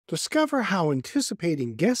Discover how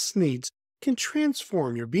anticipating guests' needs can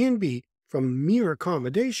transform your B&B from mere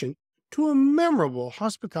accommodation to a memorable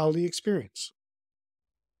hospitality experience.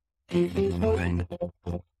 Hey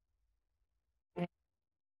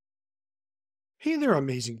there,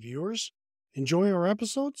 amazing viewers. Enjoy our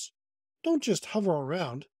episodes? Don't just hover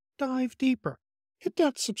around, dive deeper. Hit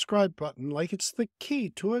that subscribe button like it's the key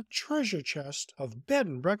to a treasure chest of bed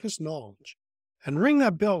and breakfast knowledge. And ring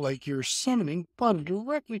that bell like you're summoning fun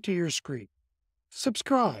directly to your screen.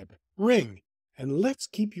 Subscribe, ring, and let's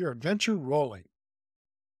keep your adventure rolling.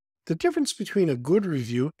 The difference between a good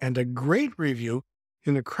review and a great review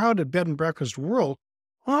in the crowded bed and breakfast world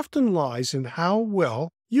often lies in how well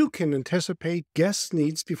you can anticipate guests'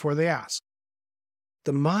 needs before they ask.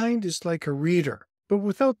 The mind is like a reader, but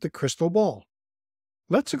without the crystal ball.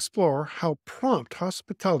 Let's explore how prompt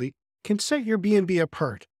hospitality can set your B&B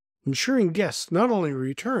apart, ensuring guests not only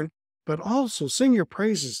return, but also sing your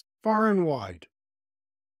praises far and wide.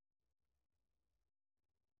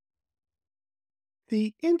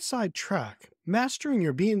 The Inside Track Mastering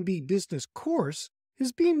Your B&B Business course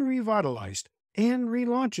is being revitalized and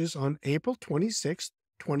relaunches on April 26,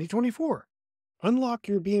 2024. Unlock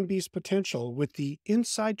your B&B's potential with the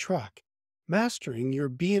Inside Track Mastering Your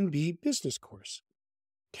B&B Business course.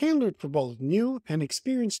 Tailored for both new and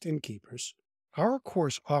experienced innkeepers, our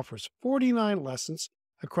course offers 49 lessons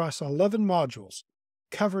across 11 modules,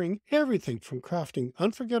 covering everything from crafting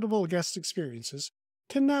unforgettable guest experiences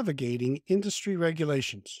to navigating industry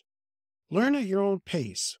regulations. Learn at your own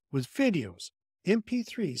pace with videos,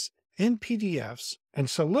 MP3s, and PDFs, and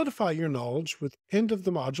solidify your knowledge with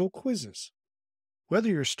end-of-the-module quizzes. Whether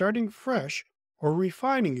you're starting fresh or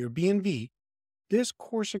refining your B&B, this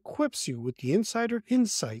course equips you with the insider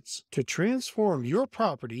insights to transform your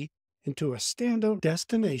property into a standout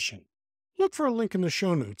destination. Look for a link in the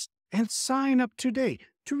show notes and sign up today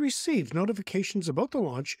to receive notifications about the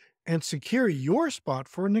launch and secure your spot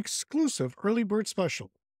for an exclusive early bird special.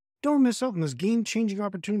 Don't miss out on this game-changing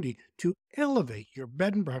opportunity to elevate your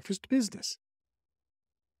bed and breakfast business.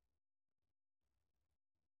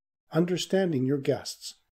 Understanding your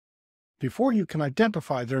guests. Before you can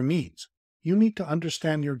identify their needs, you need to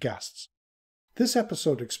understand your guests. This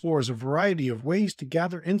episode explores a variety of ways to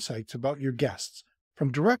gather insights about your guests, from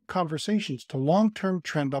direct conversations to long-term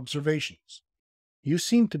trend observations. You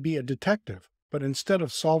seem to be a detective, but instead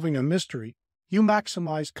of solving a mystery, you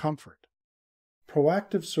maximize comfort.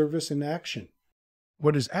 Proactive service in action.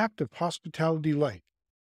 What is active hospitality like?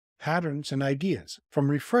 Patterns and ideas, from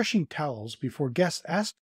refreshing towels before guests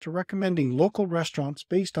ask to recommending local restaurants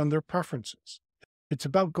based on their preferences. It's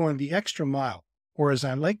about going the extra mile, or as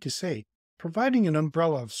I like to say, providing an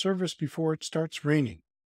umbrella of service before it starts raining.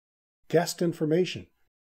 Guest information.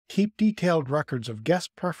 Keep detailed records of guest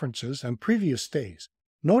preferences and previous stays,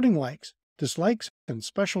 noting likes, dislikes, and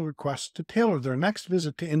special requests to tailor their next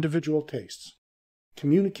visit to individual tastes.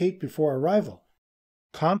 Communicate before arrival.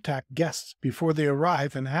 Contact guests before they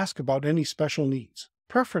arrive and ask about any special needs,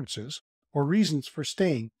 preferences, or reasons for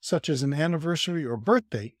staying, such as an anniversary or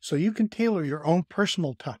birthday, so you can tailor your own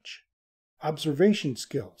personal touch. Observation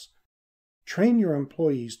skills. Train your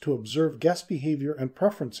employees to observe guest behavior and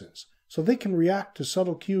preferences so they can react to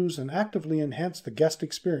subtle cues and actively enhance the guest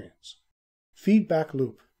experience. Feedback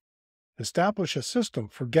loop. Establish a system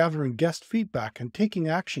for gathering guest feedback and taking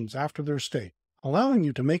actions after their stay, allowing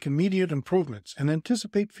you to make immediate improvements and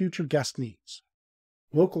anticipate future guest needs.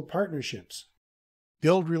 Local partnerships.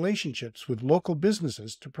 Build relationships with local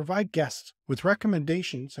businesses to provide guests with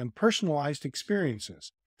recommendations and personalized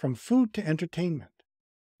experiences, from food to entertainment.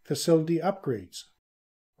 Facility upgrades.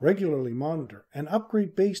 Regularly monitor and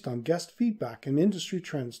upgrade based on guest feedback and industry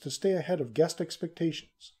trends to stay ahead of guest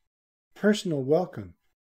expectations. Personal welcome.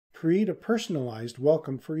 Create a personalized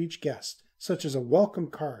welcome for each guest, such as a welcome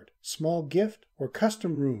card, small gift, or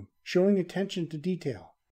custom room, showing attention to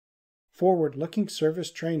detail. Forward-looking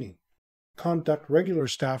service training. Conduct regular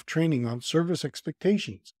staff training on service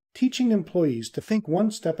expectations, teaching employees to think one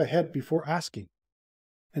step ahead before asking.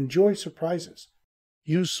 Enjoy surprises.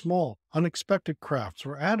 Use small, unexpected crafts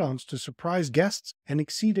or add-ons to surprise guests and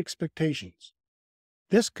exceed expectations.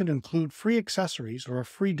 This could include free accessories or a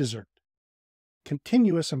free dessert.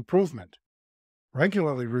 Continuous improvement.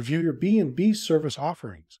 Regularly review your B&B service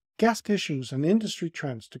offerings, guest issues, and industry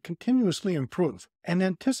trends to continuously improve and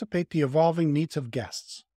anticipate the evolving needs of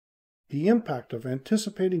guests. The impact of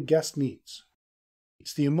anticipating guest needs.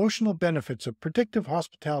 The emotional benefits of predictive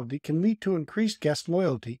hospitality can lead to increased guest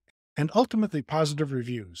loyalty and ultimately positive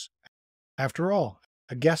reviews. After all,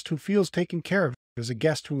 a guest who feels taken care of is a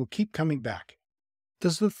guest who will keep coming back.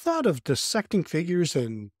 Does the thought of dissecting figures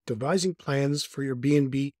and devising plans for your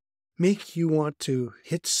B&B make you want to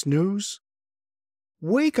hit snooze?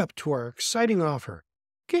 Wake up to our exciting offer.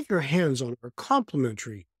 Get your hands on our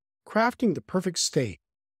complimentary Crafting the Perfect Stay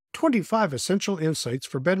 25 Essential Insights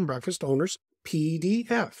for Bed and Breakfast Owners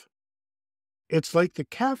PDF. It's like the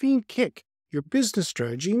caffeine kick your business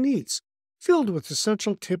strategy needs, filled with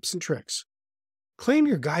essential tips and tricks. Claim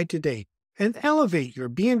your guide today and elevate your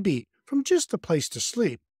B&B from just a place to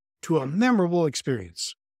sleep to a memorable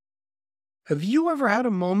experience. Have you ever had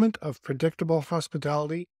a moment of predictable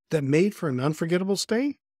hospitality that made for an unforgettable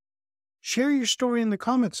stay? Share your story in the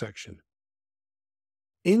comment section.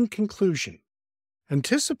 In conclusion,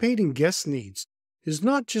 anticipating guest needs is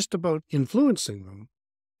not just about influencing them,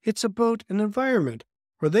 it's about an environment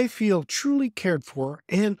where they feel truly cared for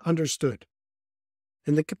and understood.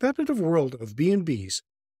 In the competitive world of B&Bs,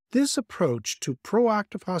 this approach to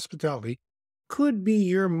proactive hospitality could be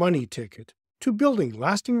your money ticket to building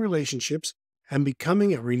lasting relationships and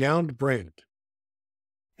becoming a renowned brand.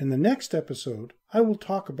 In the next episode, I will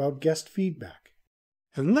talk about guest feedback.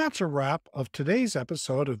 And that's a wrap of today's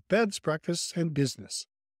episode of Beds, Breakfasts, and Business.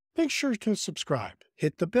 Make sure to subscribe,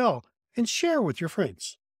 hit the bell, and share with your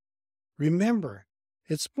friends. Remember,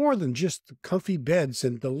 it's more than just the comfy beds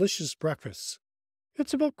and delicious breakfasts.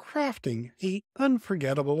 It's about crafting an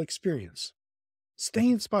unforgettable experience. Stay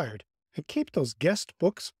inspired and keep those guest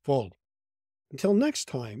books full. Until next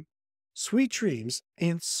time, sweet dreams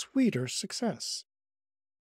and sweeter success.